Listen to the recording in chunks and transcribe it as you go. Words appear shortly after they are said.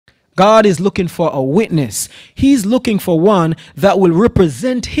God is looking for a witness. He's looking for one that will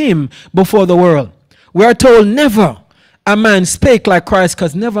represent him before the world. We are told never a man spake like Christ,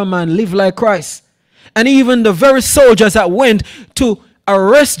 because never a man lived like Christ. And even the very soldiers that went to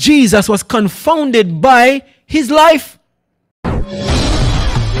arrest Jesus was confounded by his life.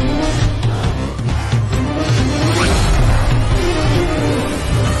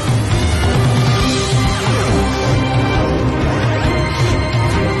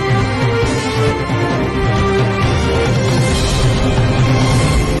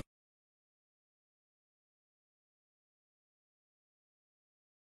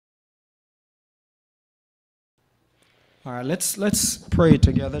 All right, let's pray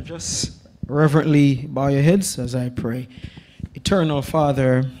together. Just reverently bow your heads as I pray. Eternal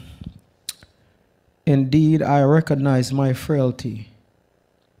Father, indeed I recognize my frailty.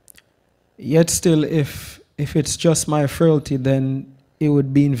 Yet still, if it's just my frailty, then it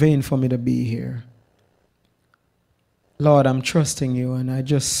would be in vain for me to be here. Lord, I'm trusting you, and I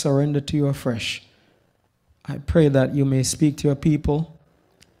just surrender to you afresh. I pray that you may speak to your people,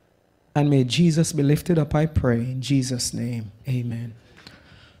 and may Jesus be lifted up, I pray, in Jesus' name. Amen.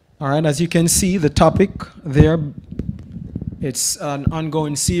 All right, as you can see, the topic there, it's an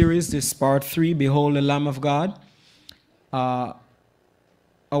ongoing series. This is part 3, Behold the Lamb of God. However,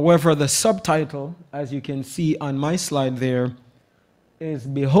 the subtitle, as you can see on my slide there, is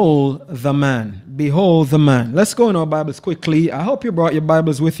Behold the Man. Behold the Man. Let's go in our Bibles quickly. I hope you brought your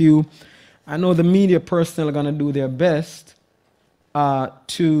Bibles with you. I know the media personnel are going to do their best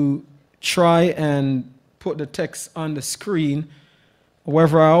to try and put the text on the screen.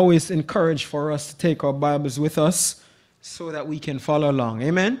 However, I always encourage for us to take our Bibles with us so that we can follow along.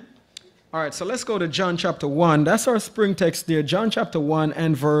 Amen? All right, so let's go to John chapter 1. That's our spring text there. John chapter 1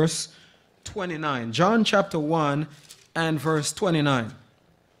 and verse 29. John chapter 1 and verse 29.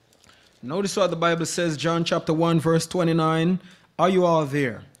 Notice what the Bible says, John chapter 1, verse 29. Are you all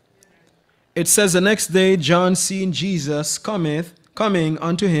there? It says, the next day John seeing Jesus coming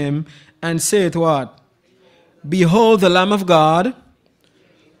unto him, and saith what? Behold the Lamb of God,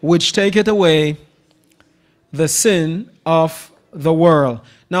 which taketh away the sin of the world.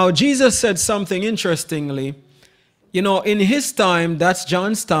 Now, Jesus said something interestingly. You know, in his time, that's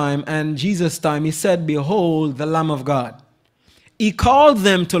John's time, and Jesus' time, he said, Behold the Lamb of God. He called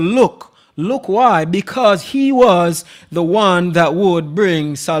them to look. Look why? Because he was the one that would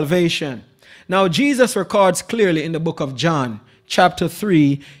bring salvation. Now, Jesus records clearly in the book of John, chapter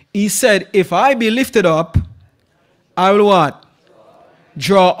 3, he said, if I be lifted up, I will what?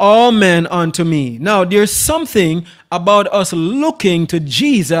 Draw all men unto me. Now, there's something about us looking to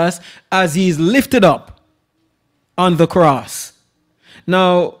Jesus as he's lifted up on the cross.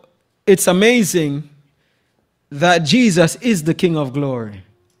 Now, it's amazing that Jesus is the King of glory.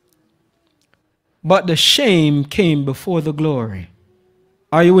 But the shame came before the glory.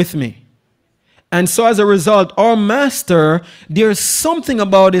 Are you with me? And so as a result, our master, there's something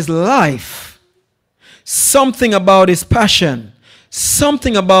about his life, something about his passion,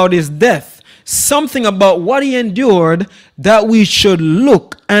 something about his death, something about what he endured that we should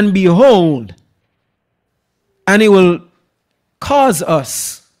look and behold. And it will cause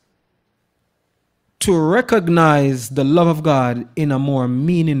us to recognize the love of God in a more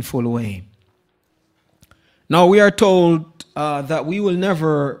meaningful way. Now we are told that we will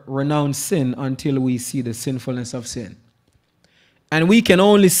never renounce sin until we see the sinfulness of sin. And we can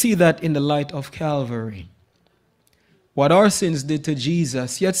only see that in the light of Calvary. What our sins did to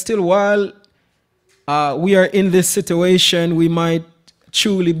Jesus. Yet still, while we are in this situation, we might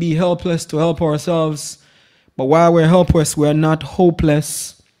truly be helpless to help ourselves. But while we're helpless, we're not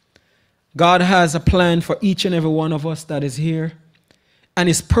hopeless. God has a plan for each and every one of us that is here. And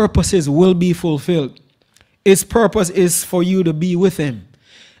his purposes will be fulfilled. His purpose is for you to be with him.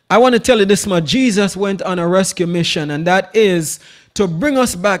 I want to tell you this much. Jesus went on a rescue mission, and that is to bring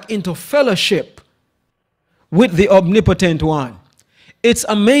us back into fellowship with the omnipotent one. It's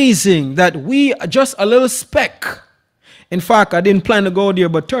amazing that we are just a little speck. In fact, I didn't plan to go there,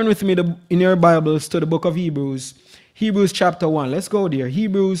 but turn with me in your Bibles to the book of Hebrews. Hebrews chapter 1. Let's go there.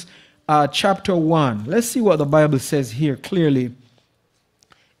 Hebrews chapter 1. Let's see what the Bible says here clearly.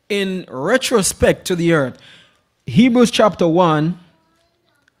 In retrospect to the earth, Hebrews chapter 1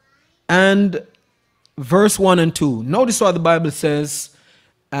 and verse 1 and 2. Notice what the Bible says.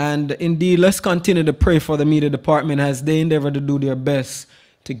 And indeed, let's continue to pray for the media department as they endeavor to do their best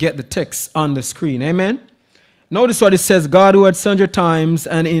to get the text on the screen. Amen. Notice what it says. God, who at sundry times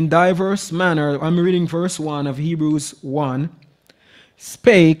and in diverse manner, I'm reading verse 1 of Hebrews 1,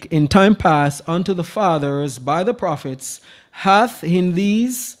 spake in time past unto the fathers by the prophets, hath in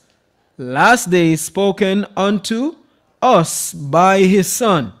these last days spoken unto us by his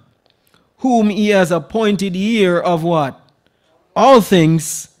Son, whom he has appointed heir of what? All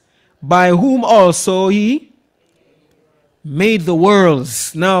things, by whom also he made the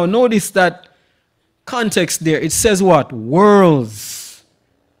worlds. Now notice that context there. It says what? Worlds.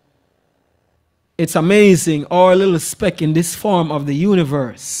 It's amazing, our little speck in this form of the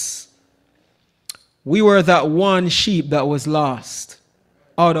universe. We were that one sheep that was lost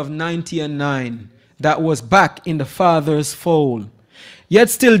out of 99 that was back in the Father's fold. Yet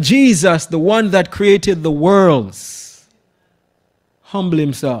still Jesus, the one that created the worlds, humbled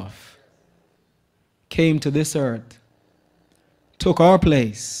himself, came to this earth, took our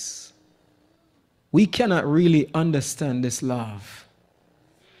place. We cannot really understand this love.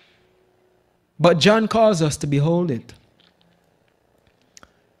 But John calls us to behold it.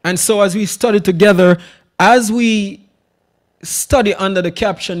 And so as we study together, as we study under the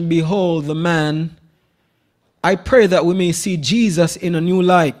caption, Behold the Man, I pray that we may see Jesus in a new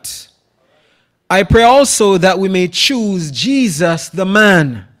light. I pray also that we may choose Jesus the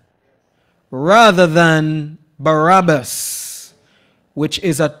man rather than Barabbas, which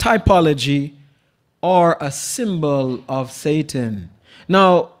is a typology or a symbol of Satan.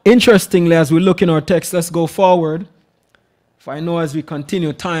 Now, interestingly, as we look in our text, let's go forward. If I know as we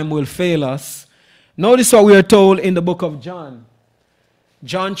continue, time will fail us. Notice what we are told in the book of John.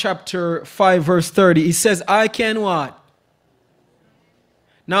 John chapter 5 verse 30. He says, I can what?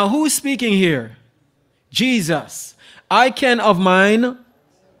 Now who's speaking here? Jesus. I can of mine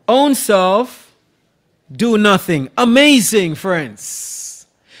own self do nothing. Amazing, friends.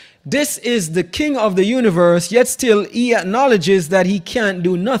 This is the King of the universe, yet still he acknowledges that he can't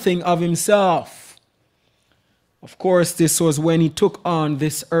do nothing of himself. Of course, this was when he took on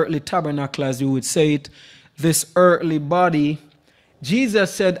this earthly tabernacle, as you would say it, this earthly body.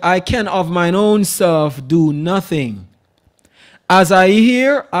 Jesus said, I can of mine own self do nothing. As I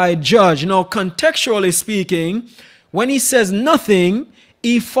hear, I judge. Now, contextually speaking, when he says nothing,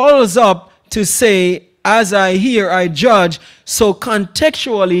 he follows up to say, as I hear, I judge. So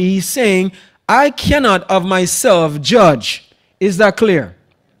contextually, he's saying, I cannot of myself judge. Is that clear?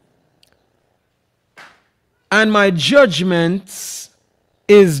 And my judgment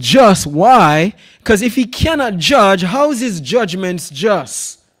is just. Why? Because if he cannot judge, how is his judgments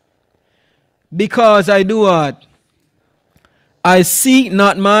just? Because I do what? I seek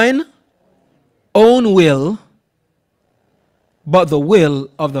not mine own will, but the will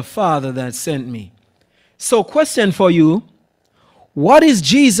of the Father that sent me. So, question for you: what is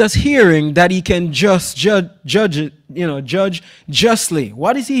Jesus hearing that he can just judge justly?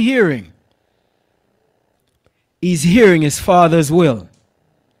 What is he hearing? He's hearing his Father's will.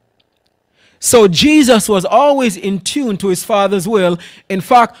 So Jesus was always in tune to his Father's will. In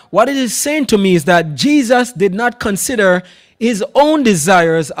fact, what it is saying to me is that Jesus did not consider his own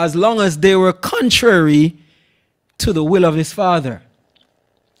desires as long as they were contrary to the will of his Father.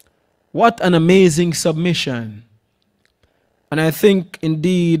 What an amazing submission. And I think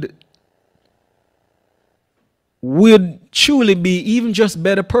indeed we'd truly be even just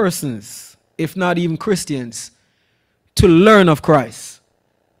better persons, if not even Christians, to learn of Christ,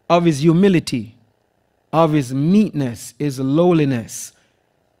 of his humility, of his meekness, his lowliness.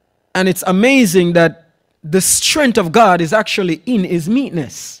 And it's amazing that the strength of God is actually in his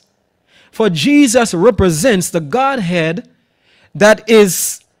meekness. For Jesus represents the Godhead that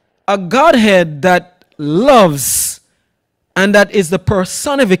is a Godhead that loves, and that is the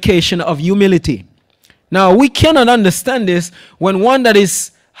personification of humility. Now, we cannot understand this when one that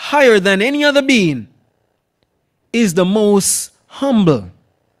is higher than any other being is the most humble,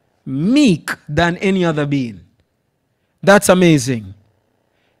 meek than any other being. That's amazing.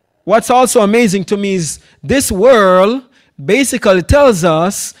 What's also amazing to me is this world basically tells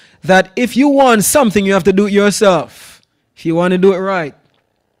us that if you want something, you have to do it yourself, if you want to do it right.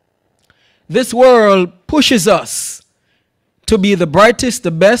 This world pushes us to be the brightest,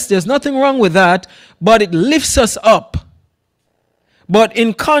 the best. There's nothing wrong with that, but it lifts us up. But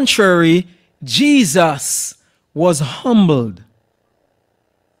in contrary, Jesus was humbled.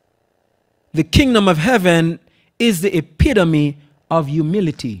 The kingdom of heaven is the epitome of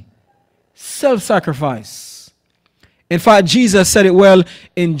humility, self-sacrifice. In fact, Jesus said it well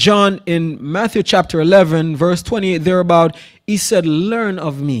in Matthew chapter 11, verse 28, thereabout. He said, learn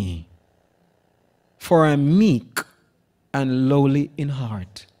of me, for I am meek and lowly in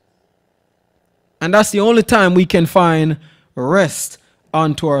heart. And that's the only time we can find rest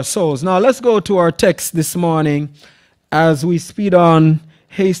unto our souls. Now let's go to our text this morning as we speed on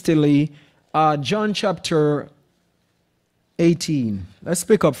hastily. John chapter 18. Let's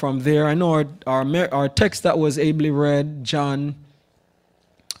pick up from there. I know our text that was ably read, John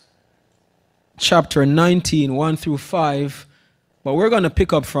chapter 19, 1 through 5. But we're going to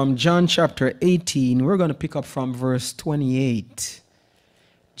pick up from John chapter 18. We're going to pick up from verse 28.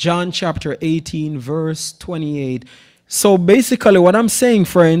 John chapter 18, verse 28. So basically what I'm saying,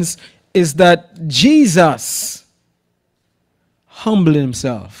 friends, is that Jesus humbled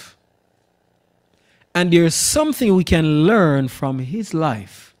himself. And there's something we can learn from his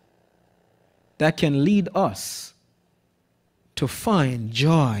life that can lead us to find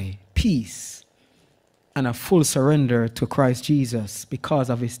joy, peace, and a full surrender to Christ Jesus because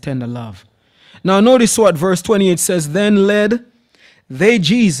of his tender love. Now notice what verse 28 says. Then led they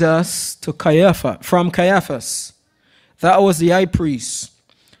Jesus to Caiaphas, that was the high priest,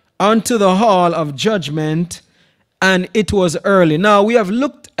 unto the hall of judgment, and it was early. Now we have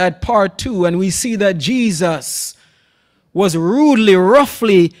looked at part 2, and we see that Jesus was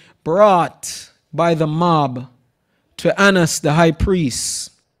roughly brought by the mob to Annas the high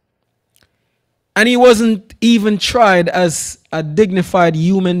priest. And he wasn't even tried as a dignified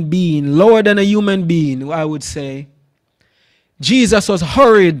human being, lower than a human being, I would say. Jesus was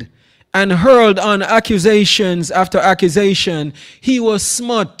hurried and hurled on accusations after accusation. He was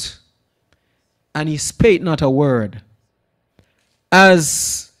smut, and he spake not a word.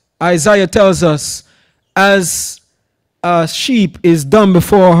 As Isaiah tells us, as a sheep is dumb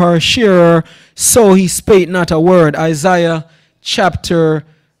before her shearer, so he spake not a word. Isaiah chapter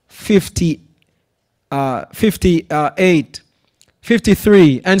 53.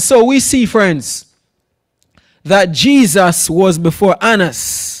 And so we see, friends, that Jesus was before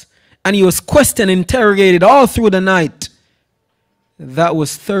Annas, and he was questioned, interrogated all through the night. That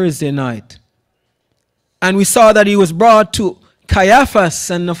was Thursday night. And we saw that he was brought to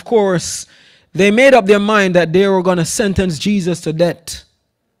Caiaphas, and of course, they made up their mind that they were going to sentence Jesus to death.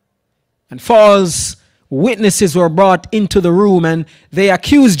 And false witnesses were brought into the room, and they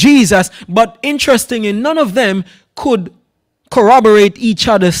accused Jesus, but interestingly, none of them could corroborate each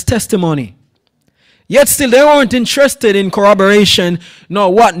other's testimony. Yet still, they weren't interested in corroboration,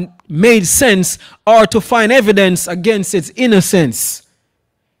 nor what made sense, or to find evidence against its innocence.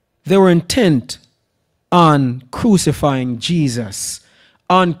 They were intent on crucifying Jesus,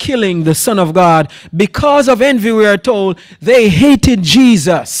 on killing the Son of God. Because of envy, we are told, they hated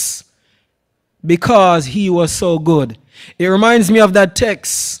Jesus because he was so good. It reminds me of that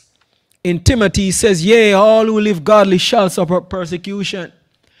text in Timothy. It says, yea, all who live godly shall suffer persecution.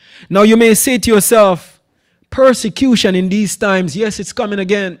 Now you may say to yourself, persecution in these times, yes, it's coming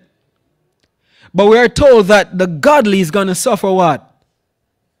again. But we are told that the godly is going to suffer what?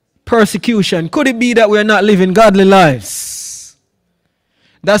 Persecution. Could it be that we're not living godly lives?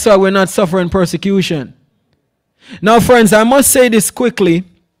 That's why we're not suffering persecution. Now, friends, I must say this quickly,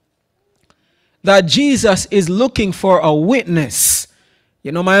 that Jesus is looking for a witness.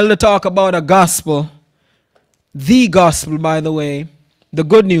 You know, my elder talk about a gospel, the gospel, by the way, the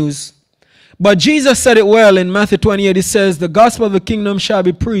good news. But Jesus said it well in Matthew 28. He says, the gospel of the kingdom shall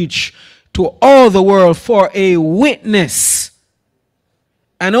be preached to all the world for a witness.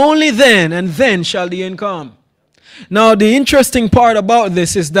 And only then, and then shall the end come. Now, the interesting part about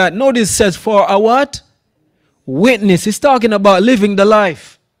this is that, notice it says, for a what? Witness. He's talking about living the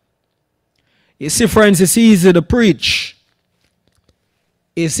life. You see, friends, it's easy to preach.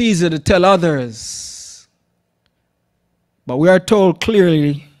 It's easy to tell others. But we are told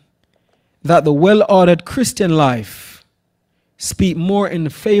clearly that the well-ordered Christian life speaks more in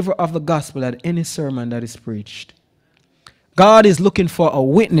favor of the gospel than any sermon that is preached. God is looking for a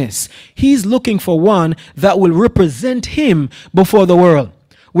witness. He's looking for one that will represent him before the world.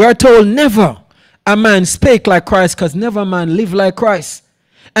 We are told never a man spake like Christ, because never a man lived like Christ.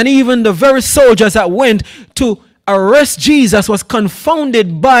 And even the very soldiers that went to arrest Jesus was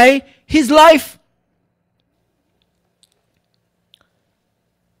confounded by his life.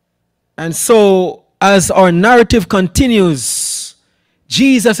 And so, as our narrative continues,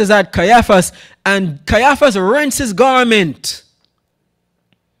 Jesus is at Caiaphas, and Caiaphas rents his garment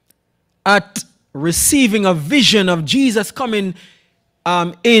at receiving a vision of Jesus coming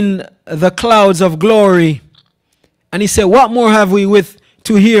in the clouds of glory. And he said, what more have we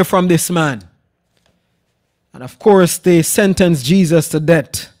to hear from this man? And of course, they sentenced Jesus to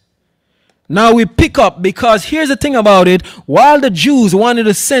death. Now we pick up, because here's the thing about it. While the Jews wanted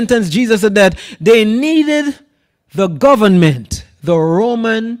to sentence Jesus to death, they needed the government, the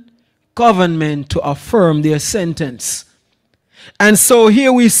Roman government, to affirm their sentence. And so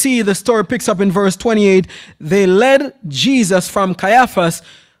here we see the story picks up in verse 28. They led Jesus from Caiaphas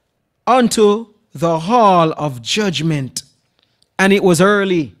unto the hall of judgment. and it was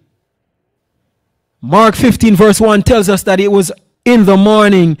early. Mark 15 verse 1 tells us that it was in the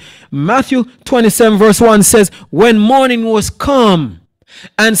morning. Matthew 27 verse 1 says, when morning was come.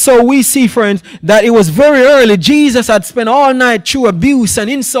 And so we see, friends, that it was very early. Jesus had spent all night through abuse and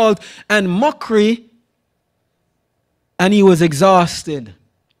insult and mockery, and he was exhausted.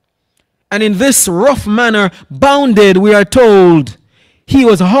 And in this rough manner, bounded, we are told, he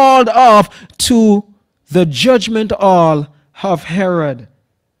was hauled off to the judgment hall of Herod.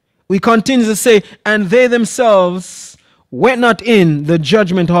 We continue to say, and they themselves went not in the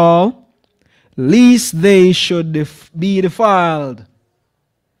judgment hall, lest they should be defiled.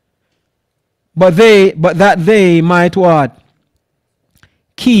 But that they might what?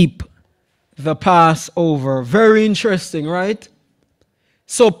 Keep the Passover. Very interesting, right?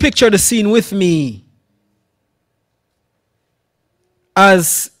 So picture the scene with me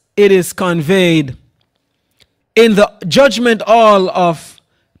as it is conveyed in the judgment hall of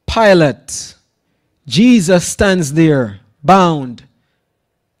Pilate. Jesus stands there, bound.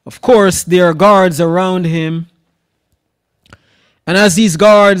 Of course, there are guards around him. And as these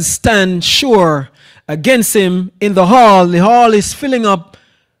guards stand sure against him in the hall is filling up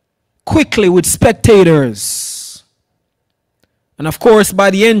quickly with spectators. And of course,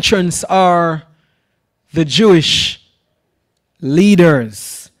 by the entrance are the Jewish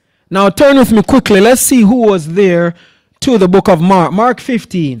leaders. Now turn with me quickly. Let's see who was there to the book of Mark. Mark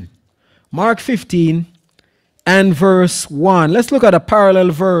 15. Mark 15 and verse 1. Let's look at a parallel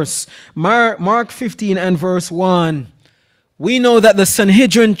verse. Mark 15 and verse 1. We know that the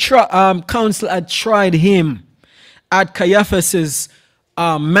Sanhedrin council had tried him at Caiaphas'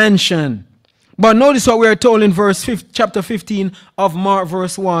 mansion. But notice what we are told in chapter 15 of Mark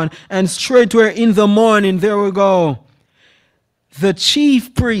verse 1. And straightway in the morning, there we go, the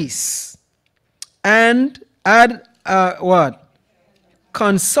chief priests and had what?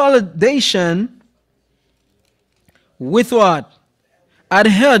 Consolidation with what? Had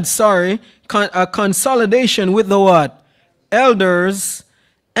held, a consolidation with the what? Elders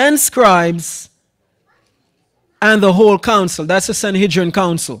and scribes and the whole council. That's the Sanhedrin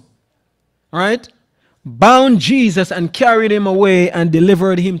council. Right? Bound Jesus and carried him away and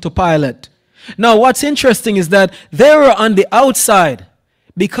delivered him to Pilate. Now what's interesting is that they were on the outside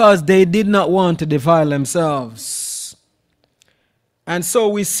because they did not want to defile themselves. And so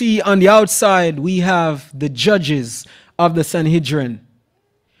we see on the outside we have the judges of the Sanhedrin.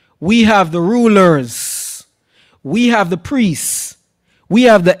 We have the rulers. We have the priests, we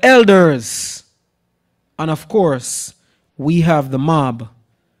have the elders, and of course, we have the mob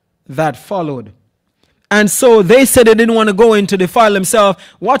that followed. And so they said they didn't want to go in to defile themselves.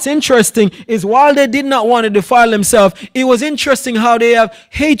 What's interesting is while they did not want to defile themselves, it was interesting how they have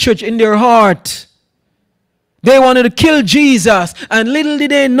hatred in their heart. They wanted to kill Jesus, and little did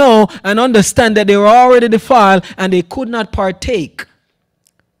they know and understand that they were already defiled and they could not partake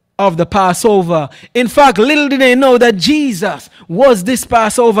of the Passover. In fact, little did they know that Jesus was this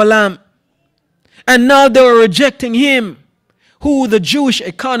Passover lamb. And now they were rejecting him, who the Jewish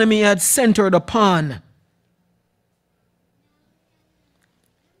economy had centered upon.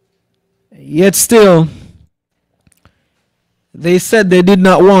 Yet still, they said they did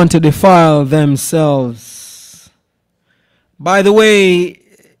not want to defile themselves. By the way,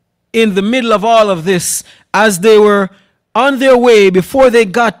 in the middle of all of this, as they were on their way, before they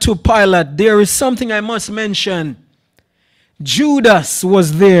got to Pilate, there is something I must mention. Judas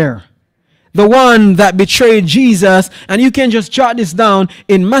was there, the one that betrayed Jesus. And you can just jot this down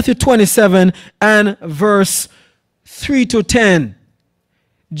in Matthew 27 and verse 3 to 10.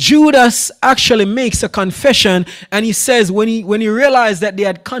 Judas actually makes a confession, and he says when he realized that they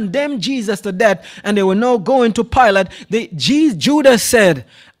had condemned Jesus to death and they were now going to Pilate, Judas said,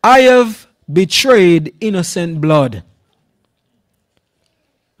 I have betrayed innocent blood.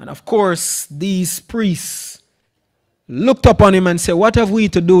 And of course, these priests looked upon him and said, what have we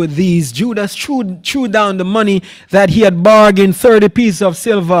to do with these? Judas threw down the money that he had bargained, 30 pieces of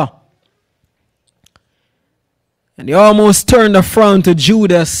silver. And they almost turned a frown to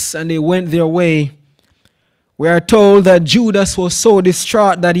Judas and they went their way. We are told that Judas was so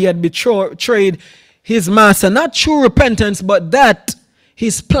distraught that he had betrayed his master. Not true repentance, but that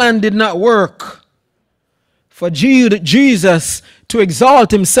his plan did not work. For Jesus to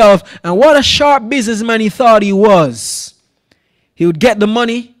exalt himself, and what a sharp businessman he thought he was. He would get the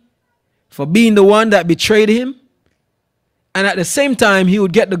money for being the one that betrayed him, and at the same time he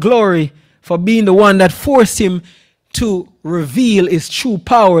would get the glory for being the one that forced him to reveal his true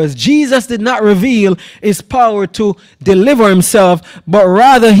powers. Jesus did not reveal his power to deliver himself, but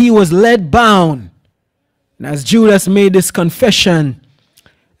rather he was led bound. And as Judas made this confession,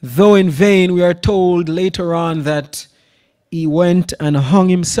 though in vain, we are told later on that he went and hung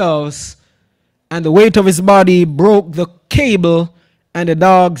himself, and the weight of his body broke the cable, and the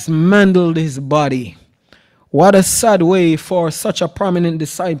dogs mangled his body. What a sad way for such a prominent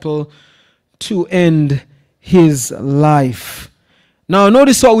disciple to end his life. Now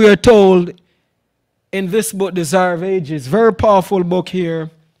notice what we are told in this book, Desire of Ages. Very powerful book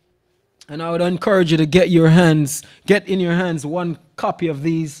here. And I would encourage you to get in your hands one copy of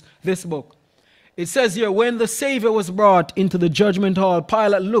this book. It says here, when the Savior was brought into the judgment hall,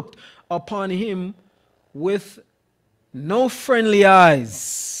 Pilate looked upon him with no friendly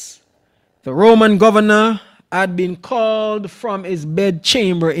eyes. The Roman governor had been called from his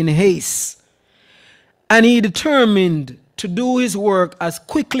bedchamber in haste, and he determined to do his work as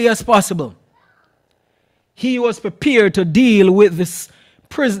quickly as possible. He was prepared to deal with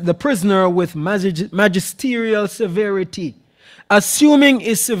the prisoner with magisterial severity. Assuming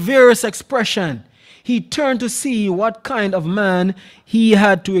his severest expression, he turned to see what kind of man he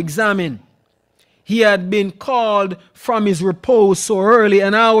had to examine. He had been called from his repose so early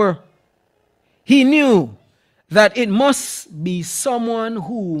an hour. He knew that it must be someone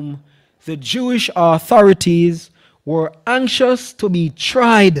whom the Jewish authorities were anxious to be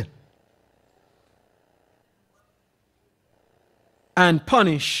tried and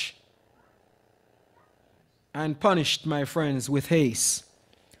punished, my friends, with haste.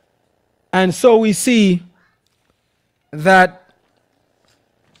 And so we see that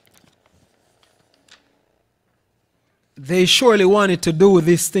they surely wanted to do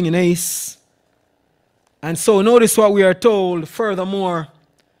this thing in haste. And so notice what we are told furthermore.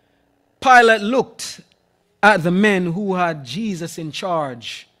 Pilate looked at the men who had Jesus in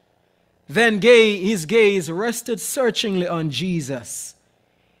charge. Then his gaze rested searchingly on Jesus.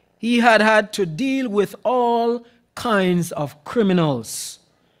 He had to deal with all kinds of criminals.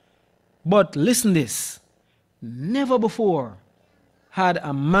 But listen this, never before had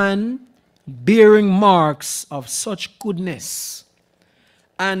a man bearing marks of such goodness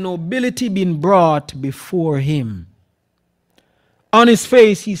and nobility been brought before him. On his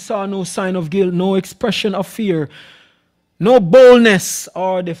face he saw no sign of guilt, no expression of fear, no boldness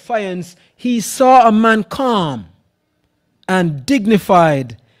or defiance. He saw a man calm and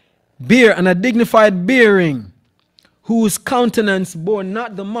dignified, and a dignified bearing, whose countenance bore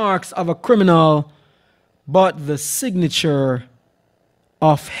not the marks of a criminal, but the signature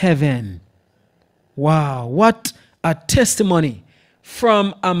of heaven. Wow, what a testimony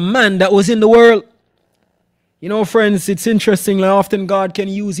from a man that was in the world. You know, friends, it's interesting how often God can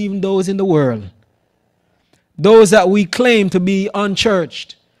use even those in the world. Those that we claim to be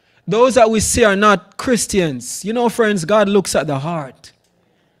unchurched. Those that we say are not Christians. You know, friends, God looks at the heart.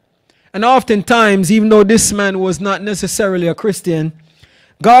 And oftentimes, even though this man was not necessarily a Christian,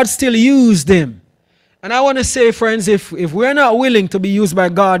 God still used him. And I want to say, friends, if we're not willing to be used by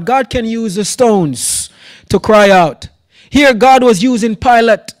God, God can use the stones to cry out. Here, God was using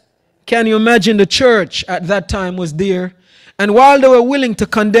Pilate. Can you imagine? The church at that time was there. And while they were willing to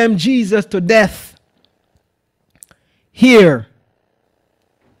condemn Jesus to death, here,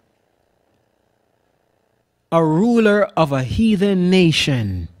 a ruler of a heathen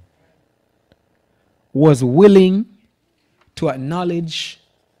nation was willing to acknowledge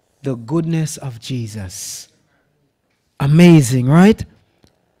the goodness of Jesus. Amazing, right?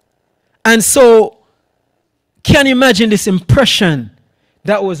 And so, can you imagine this impression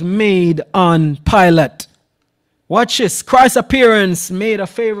that was made on Pilate? Watch this. Christ's appearance made a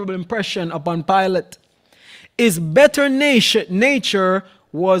favorable impression upon Pilate. His better nature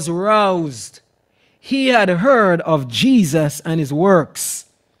was roused. He had heard of Jesus and his works.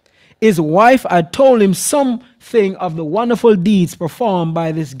 His wife had told him something of the wonderful deeds performed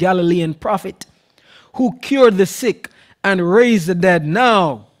by this Galilean prophet who cured the sick and raised the dead.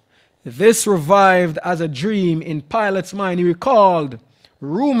 Now, this revived as a dream in Pilate's mind. He recalled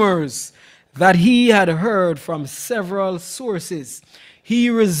rumors that he had heard from several sources. He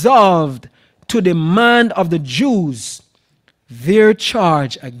resolved to demand of the Jews their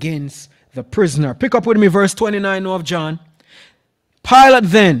charge against the prisoner. Pick up with me verse 29 of John. Pilate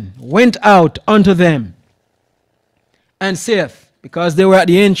then went out unto them and saith, because they were at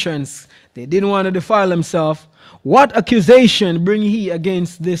the entrance, they didn't want to defile themselves, what accusation bring ye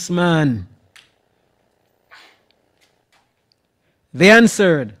against this man? They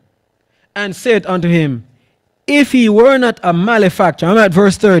answered and said unto him, if he were not a malefactor. I'm at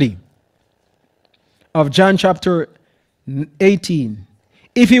verse 30 of John chapter 18.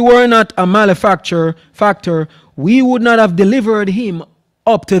 If he were not a malefactor, we would not have delivered him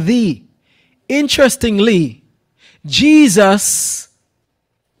up to thee. interestingly, Jesus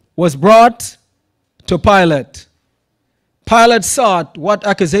was brought to Pilate. Pilate sought what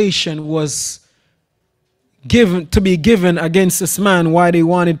accusation was given against this man, why they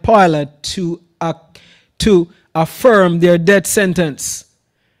wanted Pilate to affirm their death sentence.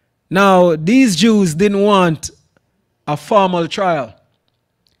 Now, these Jews didn't want a formal trial.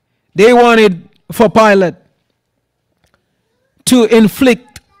 They wanted for Pilate to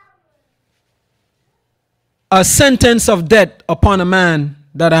inflict a sentence of death upon a man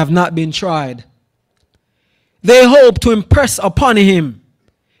that have not been tried. They hope to impress upon him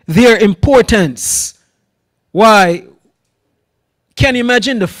their importance. Why? Can you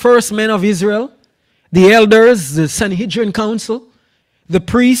imagine the first men of Israel, the elders, the Sanhedrin council, the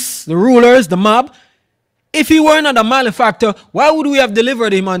priests, the rulers, the mob? If he were not a malefactor, why would we have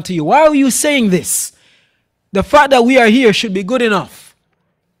delivered him unto you? Why are you saying this? The fact that we are here should be good enough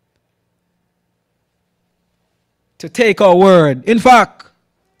to take our word. In fact,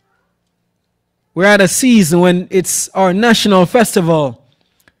 we're at a season when it's our national festival.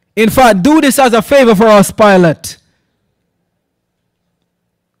 In fact, do this as a favor for us, Pilate.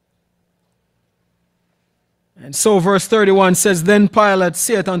 And so verse 31 says, Then Pilate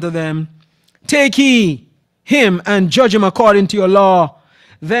saith unto them, Take ye him and judge him according to your law.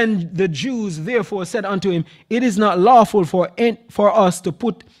 Then the Jews therefore said unto him, It is not lawful for us to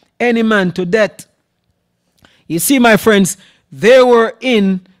put any man to death. You see, my friends, they were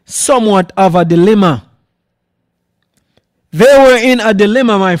in somewhat of a dilemma. They were in a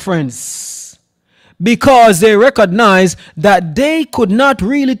dilemma, my friends, because they recognized that they could not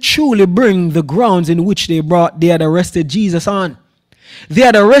really truly bring the grounds in which they had arrested Jesus on. They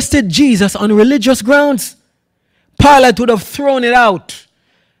had arrested Jesus on religious grounds. Pilate would have thrown it out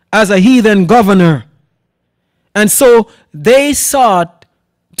as a heathen governor. And so they sought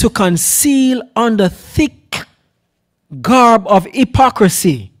to conceal under thick garb of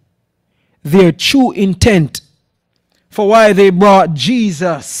hypocrisy their true intent for why they brought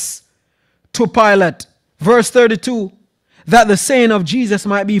Jesus to Pilate. Verse 32, that the saying of Jesus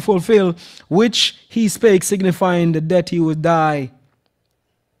might be fulfilled, which he spake, signifying the death he would die.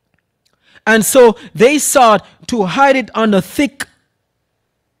 And so they sought to hide it under thick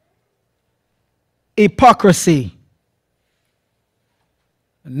hypocrisy.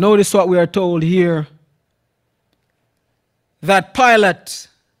 Notice what we are told here, that Pilate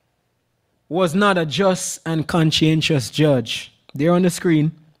was not a just and conscientious judge. There on the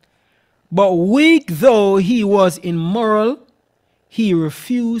screen. But weak though he was in moral, he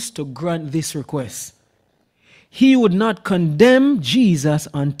refused to grant this request. He would not condemn Jesus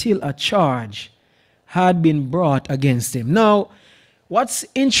until a charge had been brought against him. Now, what's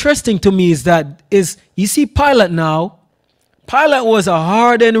interesting to me is you see Pilate now. Pilate was a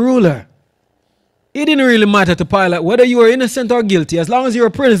hardened ruler. It didn't really matter to Pilate whether you were innocent or guilty. As long as you were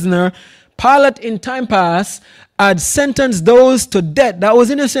a prisoner, Pilate in time past had sentenced those to death that was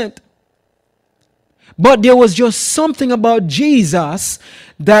innocent. But there was just something about Jesus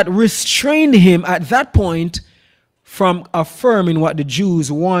that restrained him at that point from affirming what the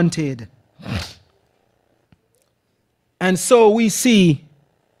Jews wanted. And so we see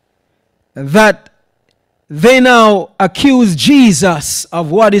that they now accuse Jesus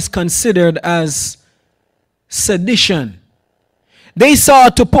of what is considered as sedition. They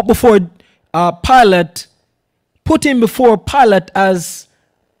sought to put him before Pilate as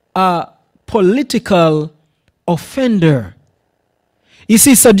a political offender. You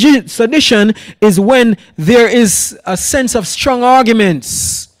see, sedition is when there is a sense of strong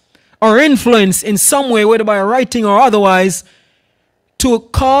arguments or influence in some way, whether by writing or otherwise, to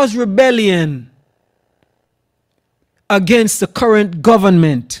cause rebellion against the current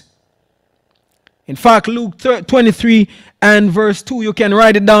government. In fact, Luke 23 and verse 2, you can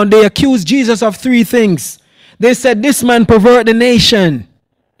write it down. They accused Jesus of three things. They said, this man pervert the nation,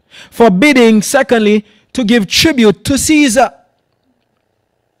 forbidding, secondly, to give tribute to Caesar.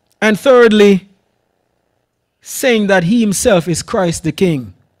 And thirdly, saying that he himself is Christ the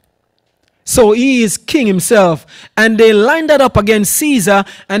King. So he is king himself. And they lined that up against Caesar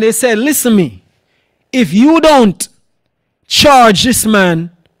and they said, listen me, if you don't charge this man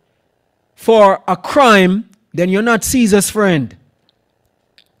for a crime, then you're not Caesar's friend.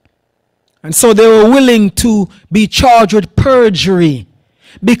 And so they were willing to be charged with perjury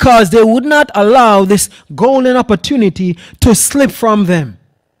because they would not allow this golden opportunity to slip from them.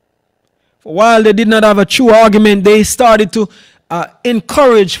 For while they did not have a true argument, they started to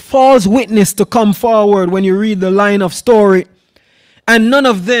encourage false witness to come forward when you read the line of story. And none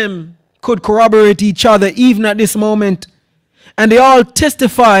of them could corroborate each other even at this moment. And they all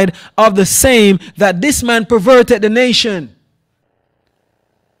testified of the same, that this man perverted the nation.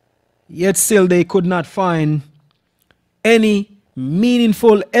 Yet still they could not find any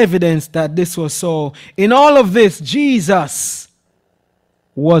meaningful evidence that this was so. In all of this, Jesus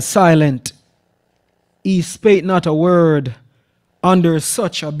was silent. He spake not a word under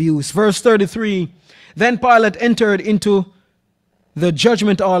such abuse. Verse 33, then Pilate entered into the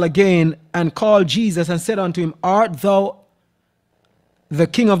judgment hall again, and called Jesus and said unto him, art thou the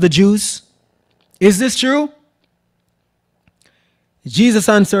King of the Jews? Is this true? Jesus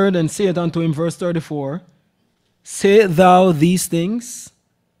answered and said unto him, verse 34, say thou these things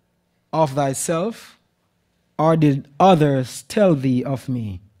of thyself, or did others tell thee of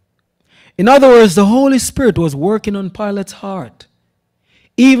me? In other words, the Holy Spirit was working on Pilate's heart.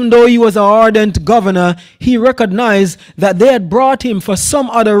 Even though he was an ardent governor, he recognized that they had brought him for some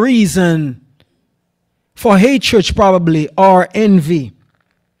other reason, for hatred probably, or envy.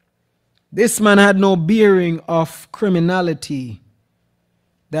 This man had no bearing of criminality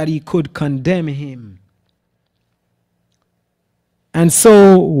that he could condemn him. And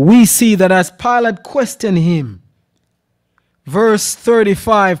so we see that as Pilate questioned him, verse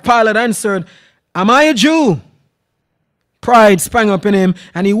 35, Pilate answered, am I a Jew? Pride sprang up in him,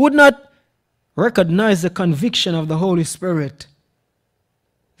 and he would not recognize the conviction of the Holy Spirit.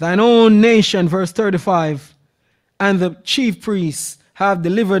 Thine own nation, verse 35, and the chief priests have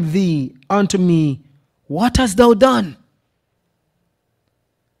delivered thee unto me. What hast thou done?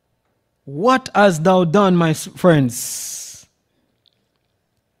 What hast thou done, my friends?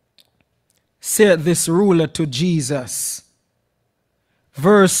 Said this ruler to Jesus.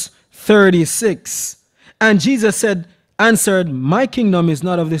 Verse 36, and Jesus answered, my kingdom is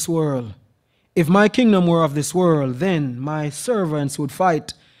not of this world. If my kingdom were of this world, then my servants would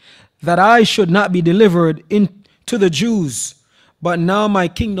fight, that I should not be delivered into the Jews. But now my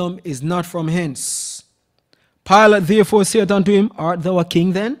kingdom is not from hence. Pilate therefore said unto him, art thou a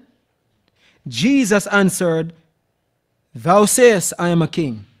king then? Jesus answered, thou sayest, I am a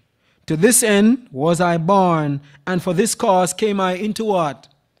king. To this end was I born, and for this cause came I into what?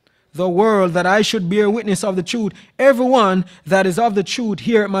 The world, that I should bear witness of the truth. Everyone that is of the truth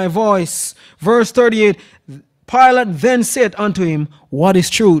heareth my voice. Verse 38, Pilate then said unto him, what is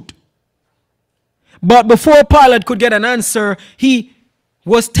truth? But before Pilate could get an answer, he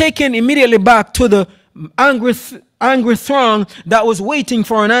was taken immediately back to the angry throng that was waiting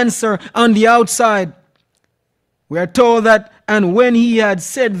for an answer on the outside. We are told that, and when he had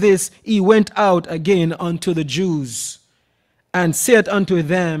said this, he went out again unto the Jews, and said unto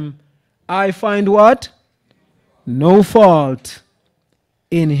them, I find what? No fault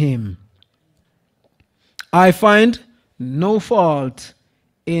in him. I find no fault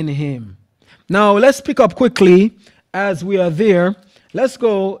in him. Now let's pick up quickly as we are there. Let's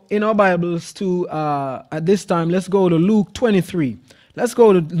go in our Bibles to, at this time, let's go to Luke 23. Let's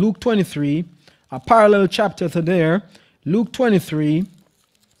go to Luke 23, a parallel chapter to there. Luke 23.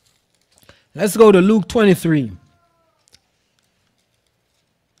 Let's go to Luke 23.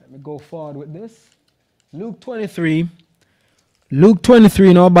 Let me go forward with this. Luke 23. Luke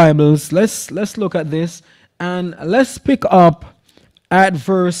 23 in our Bibles. Let's look at this, and let's pick up at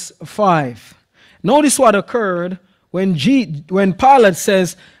verse 5. Notice what occurred when Pilate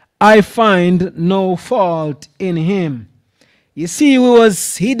says, I find no fault in him. You see,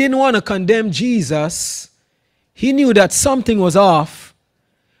 he didn't want to condemn Jesus. He knew that something was off.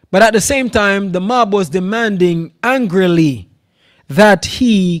 But at the same time, the mob was demanding angrily that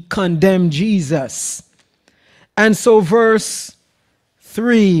he condemn Jesus. And so verse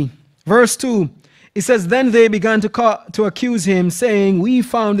 2, it says, then they began to accuse him, saying, we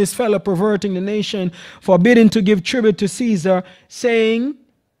found this fellow perverting the nation, forbidding to give tribute to Caesar, saying,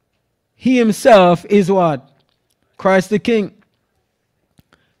 he himself is what? Christ the King.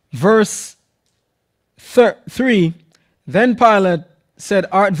 Verse 3, then Pilate said,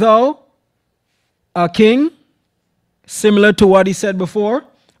 art thou a king? Similar to what he said before.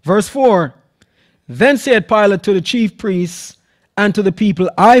 Verse 4, then said Pilate to the chief priests and to the people,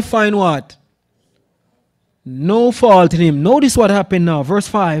 I find what? No fault in him. Notice what happened now. Verse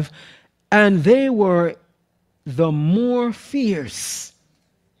 5, and they were the more fierce,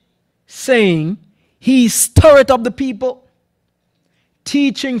 saying, he stirreth up the people,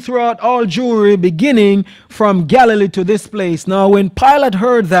 teaching throughout all Jewry, beginning from Galilee to this place. Now when Pilate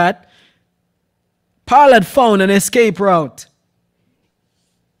heard that, Pilate found an escape route.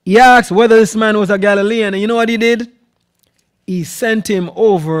 He asked whether this man was a Galilean, and you know what he did? He sent him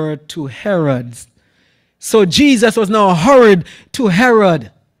over to Herod's. So Jesus was now hurried to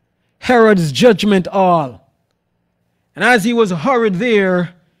Herod's judgment hall. And as he was hurried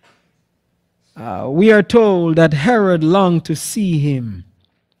there, we are told that Herod longed to see him.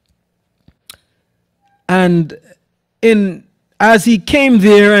 And as he came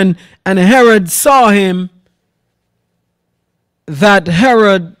there and Herod saw him, that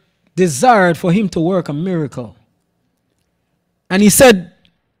Herod desired for him to work a miracle. And he said,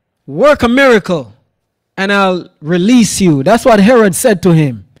 work a miracle and I'll release you. That's what Herod said to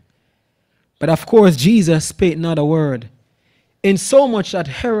him. But of course, Jesus spake not a word, insomuch that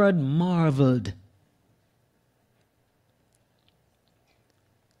Herod marveled.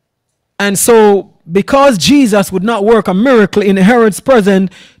 And so, because Jesus would not work a miracle in Herod's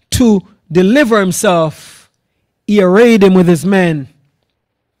presence to deliver himself, he arrayed him with his men.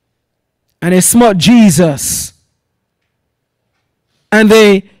 And they smote Jesus. And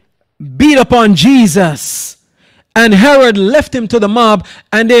they beat upon Jesus. And Herod left him to the mob,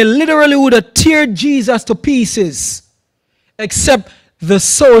 and they literally would have teared Jesus to pieces, except the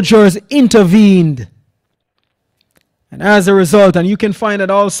soldiers intervened. And as a result, and you can find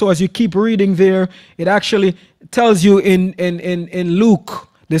it also as you keep reading there, it actually tells you in Luke,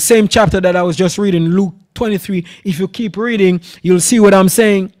 the same chapter that I was just reading, Luke 23. If you keep reading, you'll see what I'm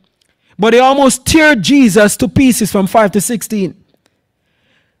saying. But they almost teared Jesus to pieces from 5 to 16.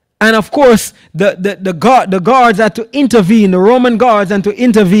 And of course, the guards had to intervene, the Roman guards had to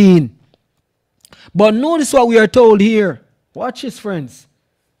intervene. But notice what we are told here. Watch this, friends.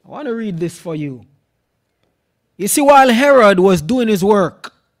 I want to read this for you. You see, while Herod was doing his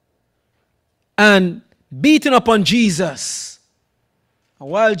work and beating upon Jesus, and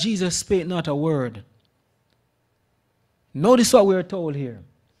while Jesus spake not a word, notice what we are told here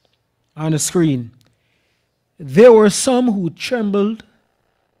on the screen. There were some who trembled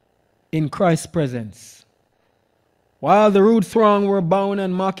in Christ's presence, while the rude throng were bowing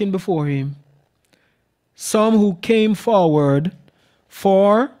and mocking before him. Some who came forward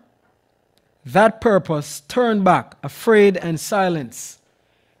for that purpose turned back, afraid and silenced.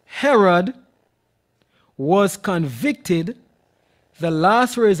 Herod was convicted. The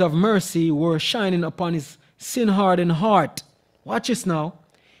last rays of mercy were shining upon his sin-hardened heart. Watch this now.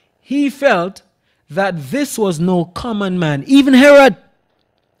 He felt that this was no common man. Even Herod.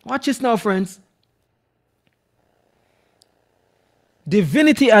 Watch this now, friends.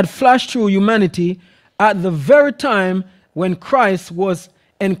 Divinity had flashed through humanity at the very time when Christ was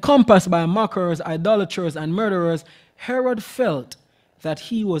encompassed by mockers, idolaters, and murderers. Herod felt that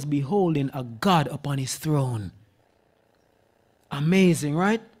he was beholding a God upon his throne. Amazing,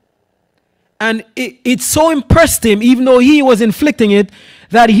 right? And it so impressed him, even though he was inflicting it,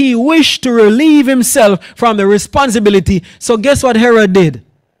 that he wished to relieve himself from the responsibility. So guess what Herod did?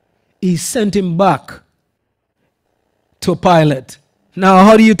 He sent him back to Pilate. Now,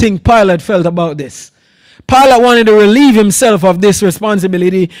 how do you think Pilate felt about this? Pilate wanted to relieve himself of this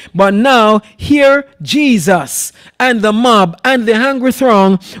responsibility, but now here Jesus and the mob and the hungry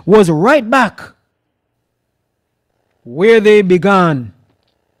throng was right back where they began,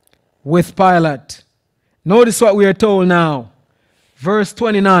 with Pilate. Notice what we are told now. Verse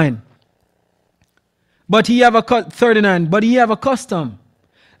 29. But he have a 39. But he have a custom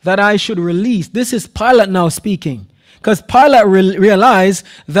that I should release. This is Pilate now speaking. Because Pilate realized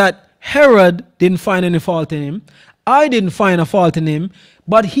that Herod didn't find any fault in him. I didn't find a fault in him.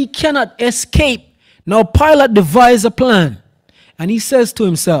 But he cannot escape. Now Pilate devised a plan. And he says to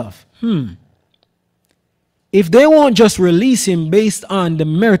himself, if they won't just release him based on the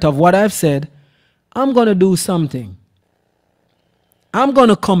merit of what I've said, I'm going to do something. I'm going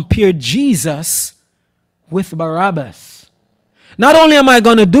to compare Jesus with Barabbas. Not only am I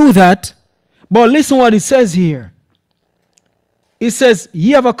going to do that, but listen what it says here. It says,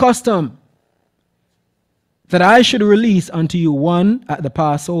 ye have a custom that I should release unto you one at the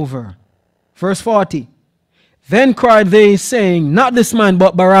Passover. Verse 40. Then cried they, saying, not this man,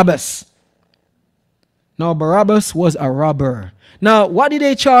 but Barabbas. Now Barabbas was a robber. Now, what did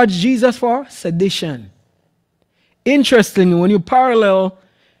they charge Jesus for? Sedition. Interestingly, when you parallel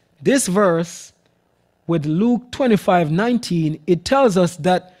this verse with Luke 25:19, it tells us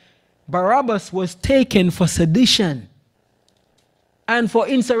that Barabbas was taken for sedition and for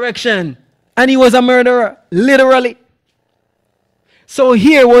insurrection, and he was a murderer, literally. So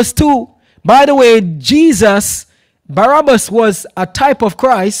here was two. By the way, Barabbas was a type of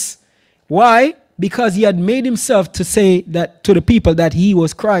Christ. Why? Because he had made himself to say that to the people that he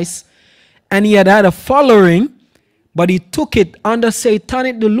was Christ, and he had a following, but he took it under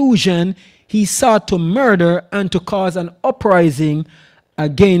satanic delusion. He sought to murder and to cause an uprising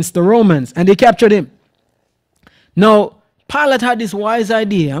against the Romans, and they captured him. Now, Pilate had this wise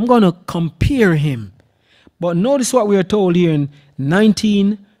idea. I'm going to compare him. But notice what we are told here in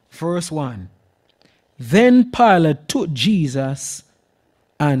 19 verse 1. Then Pilate took Jesus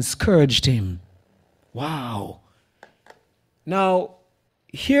and scourged him. Wow. Now,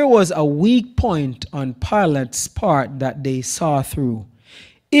 here was a weak point on Pilate's part that they saw through.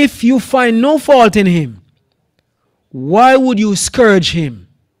 If you find no fault in him, why would you scourge him?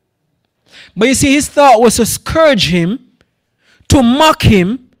 But you see, his thought was to scourge him, to mock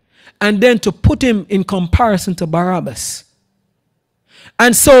him, and then to put him in comparison to Barabbas.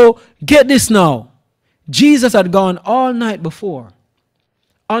 And so, get this now. Jesus had gone all night before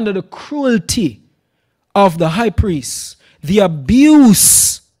under the cruelty of the high priest, the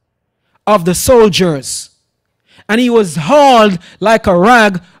abuse of the soldiers. And he was hauled like a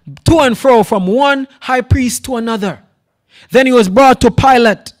rag to and fro from one high priest to another. Then he was brought to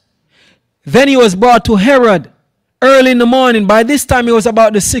Pilate. Then he was brought to Herod early in the morning. By this time it was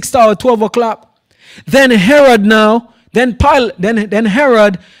about the 6th hour, 12 o'clock. Then Herod then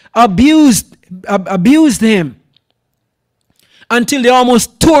Herod abused him until they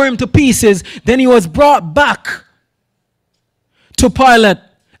almost tore him to pieces. Then he was brought back to Pilate,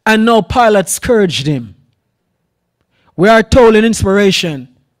 and now Pilate scourged him. We are told in inspiration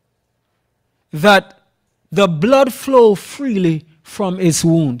that the blood flowed freely from his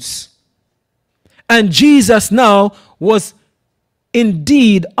wounds. And Jesus now was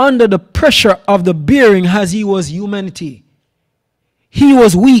indeed under the pressure of the bearing, as he was humanity. He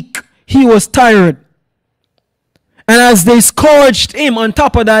was weak. He was tired. And as they scourged him on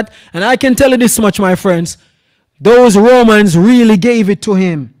top of that, and I can tell you this much, my friends, those Romans really gave it to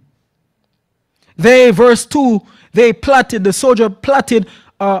him. Verse 2, the soldier plaited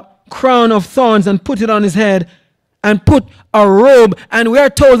a crown of thorns and put it on his head and put a robe. And we are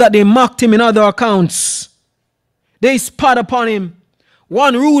told that they mocked him in other accounts. They spat upon him.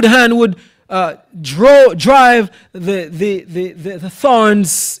 One rude hand would drive the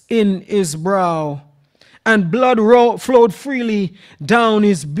thorns in his brow. And blood flowed freely down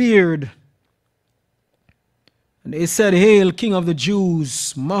his beard. And they said, "Hail, King of the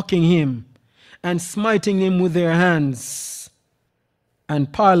Jews," mocking him and smiting him with their hands.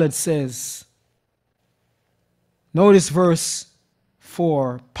 And Pilate says, notice verse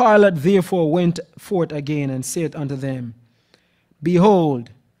 4, Pilate therefore went forth again and said unto them,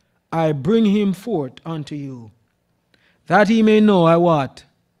 "Behold, I bring him forth unto you, that he may know I what?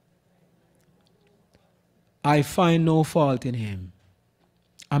 I find no fault in him."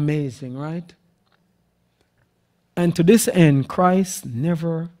 Amazing, right? And to this end, Christ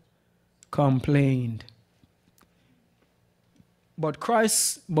never complained. But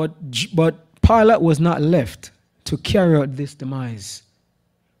Pilate was not left to carry out this demise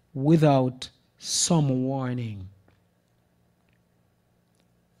without some warning.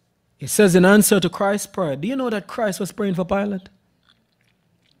 It says in answer to Christ's prayer, do you know that Christ was praying for Pilate?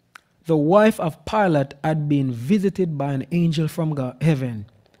 The wife of Pilate had been visited by an angel from heaven,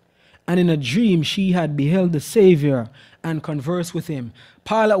 and in a dream she had beheld the Savior and conversed with him.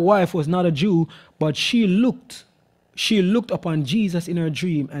 Pilate's wife was not a Jew, but she looked upon Jesus in her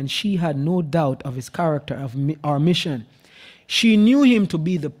dream, and she had no doubt of his character or mission. She knew him to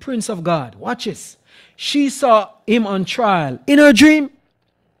be the Prince of God. Watch this. She saw him on trial in her dream.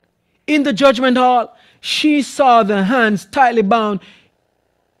 In the judgment hall, she saw the hands tightly bound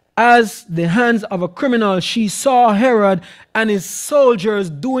as the hands of a criminal. She saw Herod and his soldiers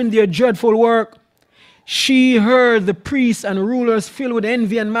doing their dreadful work. She heard the priests and rulers filled with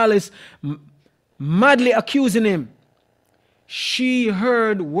envy and malice madly accusing him. She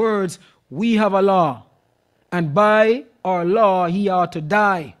heard words, "We have a law, and by our law he ought to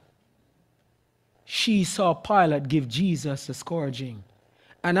die." She saw Pilate give Jesus a scourging.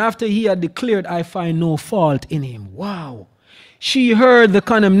 And after he had declared, "I find no fault in him." Wow. She heard the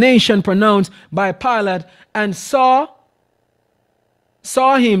condemnation pronounced by Pilate and saw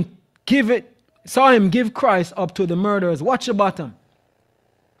him give Christ up to the murderers. Watch the bottom.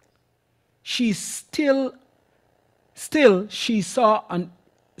 She still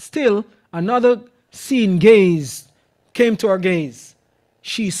another scene came to her gaze.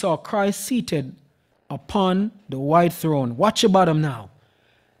 She saw Christ seated upon the white throne. Watch the bottom now.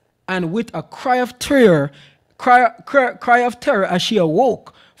 And with a cry of terror as she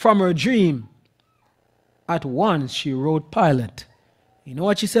awoke from her dream, at once she wrote Pilate. You know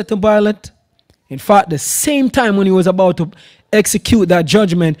what she said to Pilate? In fact, the same time when he was about to execute that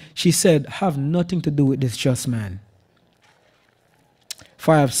judgment, she said, "Have nothing to do with this just man.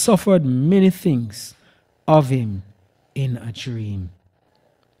 For I have suffered many things of him in a dream."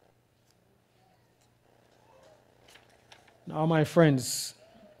 Now, my friends,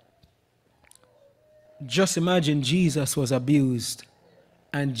 Just imagine Jesus was abused,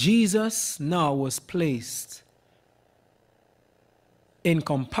 and Jesus now was placed in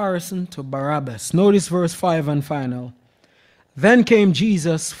comparison to Barabbas. Notice verse 5 and final. Then came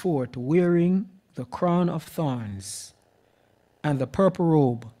Jesus forth, wearing the crown of thorns and the purple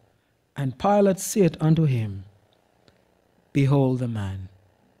robe. And Pilate said unto him, Behold the man.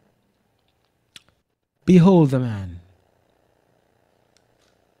 Behold the man.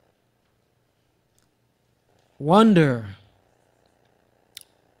 Wonder,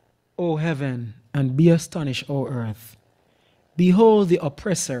 O heaven, and be astonished, O earth. Behold the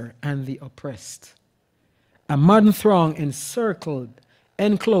oppressor and the oppressed. A modern throng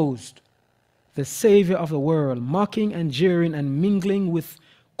enclosed the Savior of the world, mocking and jeering and mingling with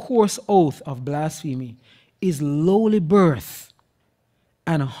coarse oath of blasphemy. His lowly birth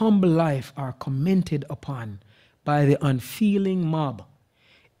and humble life are commented upon by the unfeeling mob.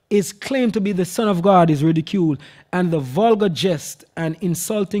 His claim to be the Son of God is ridiculed, and the vulgar jest and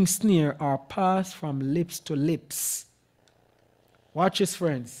insulting sneer are passed from lips to lips. Watch this,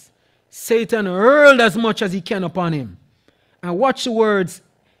 friends. Satan hurled as much as he can upon him. And watch the words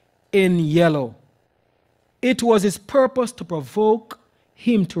in yellow. It was his purpose to provoke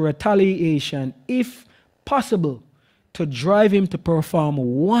him to retaliation, if possible, to drive him to perform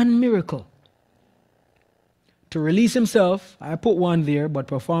one miracle. To release himself, I put one there, but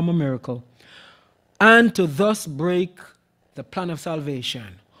perform a miracle, and to thus break the plan of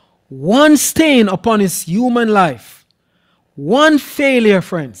salvation. One stain upon his human life, one failure,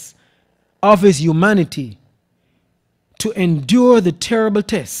 friends, of his humanity to endure the terrible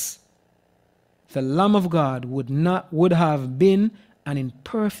test. The Lamb of God would have been an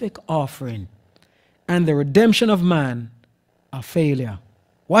imperfect offering, and the redemption of man a failure.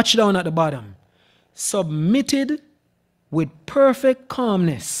 Watch down at the bottom. Submitted with perfect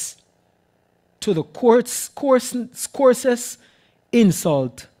calmness to the coarsest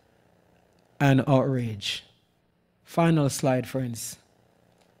insult and outrage. Final slide, friends.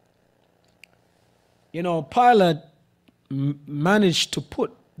 You know, Pilate managed to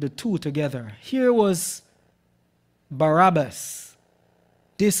put the two together. Here was Barabbas,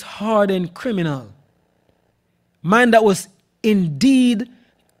 this hardened criminal, man that was indeed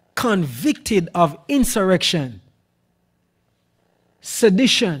convicted of insurrection,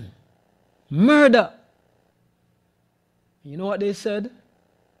 sedition, murder. You know what they said?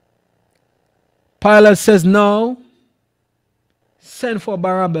 Pilate says, now send for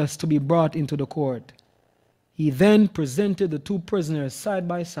Barabbas to be brought into the court. He then presented the two prisoners side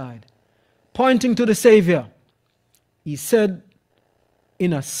by side. Pointing to the Savior, he said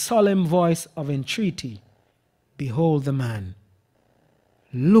in a solemn voice of entreaty, Behold the man.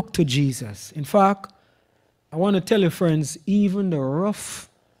 Look to Jesus. In fact, I want to tell you, friends, even the rough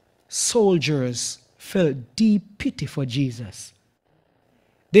soldiers felt deep pity for Jesus.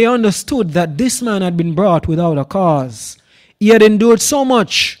 They understood that this man had been brought without a cause. He had endured so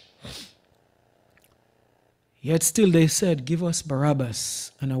much. Yet still they said, Give us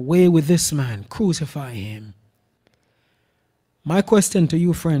Barabbas, and away with this man, crucify him. My question to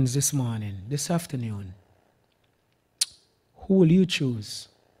you, friends, this morning, this afternoon, who will you choose?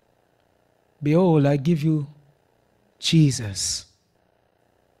 Behold, I give you Jesus.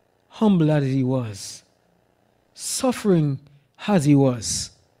 Humble as he was, suffering as he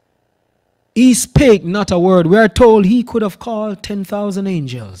was, he spake not a word. We are told he could have called 10,000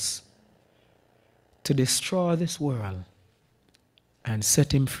 angels to destroy this world and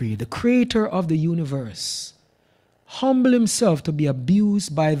set him free. The creator of the universe humbled himself to be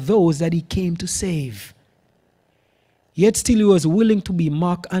abused by those that he came to save. Yet still he was willing to be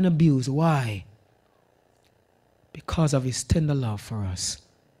mocked and abused. Why? Because of his tender love for us.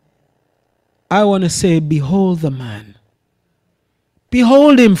 I want to say, behold the man.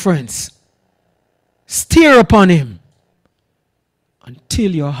 Behold him, friends. Stare upon him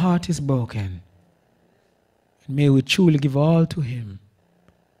until your heart is broken. And may we truly give all to him,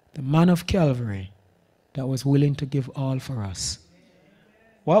 the man of Calvary that was willing to give all for us.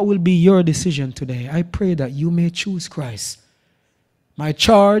 What will be your decision today? I pray that you may choose Christ. My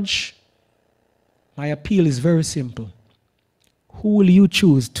charge, my appeal is very simple. Who will you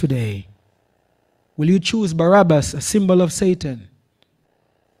choose today? Will you choose Barabbas, a symbol of Satan?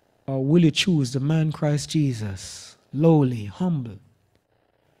 Or will you choose the man Christ Jesus, lowly, humble,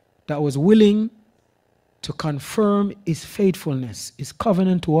 that was willing to confirm his faithfulness, his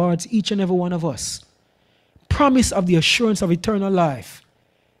covenant towards each and every one of us, promise of the assurance of eternal life,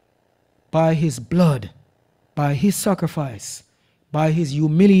 by his blood, by his sacrifice, by his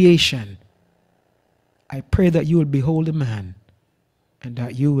humiliation? I pray that you will behold the man and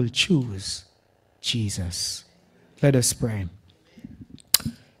that you will choose Jesus. Let us pray.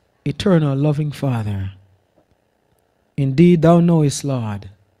 Eternal loving Father, indeed thou knowest, Lord,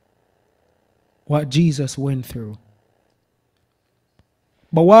 what Jesus went through.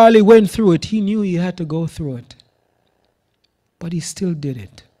 But while he went through it, he knew he had to go through it. But he still did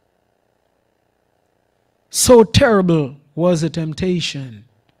it. So terrible was the temptation.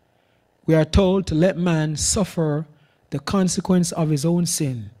 We are told to let man suffer the consequence of his own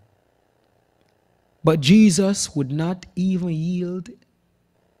sin. But Jesus would not even yield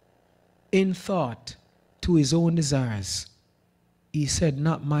in thought to his own desires. He said,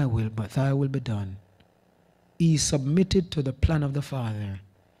 not my will, but thy will be done. He submitted to the plan of the Father.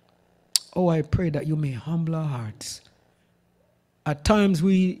 Oh, I pray that you may humble our hearts. At times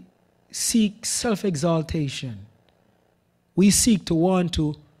we seek self-exaltation. We seek to want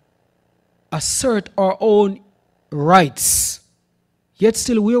to assert our own rights. Yet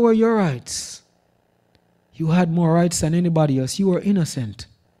still, where were your rights? You had more rights than anybody else. You were innocent.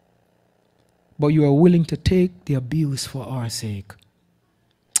 But you are willing to take the abuse for our sake.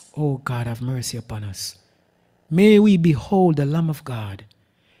 Oh God, have mercy upon us. May we behold the Lamb of God.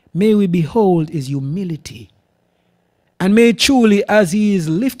 May we behold his humility. And may truly, as he is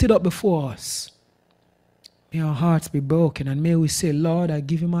lifted up before us, may our hearts be broken. And may we say, Lord, I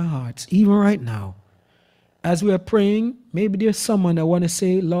give you my heart, even right now. As we are praying, maybe there's someone that want to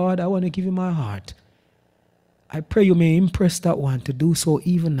say, Lord, I want to give you my heart. I pray you may impress that one to do so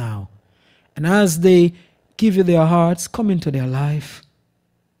even now. And as they give you their hearts, come into their life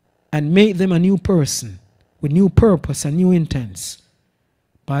and make them a new person with new purpose and new intents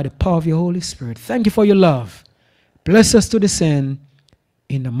by the power of your Holy Spirit. Thank you for your love. Bless us to this end.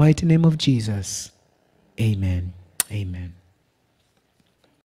 In the mighty name of Jesus. Amen. Amen.